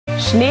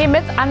Schnee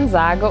mit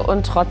Ansage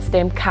und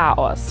trotzdem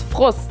Chaos.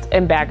 Frust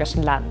im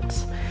Bergischen Land.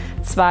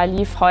 Zwar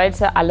lief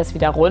heute alles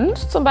wieder rund,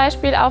 zum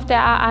Beispiel auf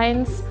der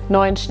A1.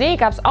 Neuen Schnee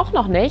gab es auch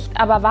noch nicht,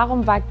 aber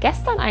warum war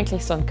gestern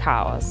eigentlich so ein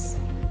Chaos?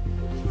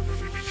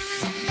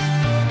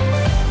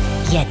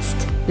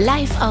 Jetzt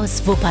live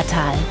aus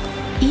Wuppertal.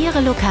 Ihre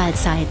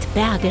Lokalzeit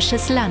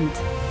Bergisches Land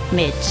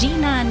mit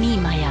Gina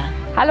Niemeyer.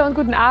 Hallo und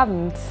guten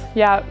Abend.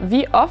 Ja,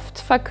 wie oft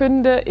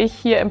verkünde ich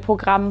hier im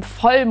Programm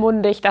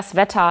vollmundig das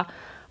Wetter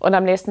und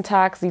am nächsten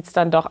Tag sieht es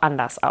dann doch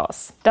anders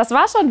aus. Das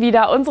war schon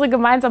wieder unsere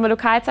gemeinsame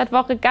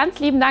Lokalzeitwoche. Ganz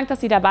lieben Dank, dass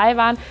Sie dabei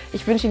waren.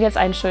 Ich wünsche Ihnen jetzt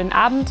einen schönen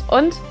Abend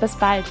und bis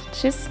bald.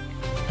 Tschüss.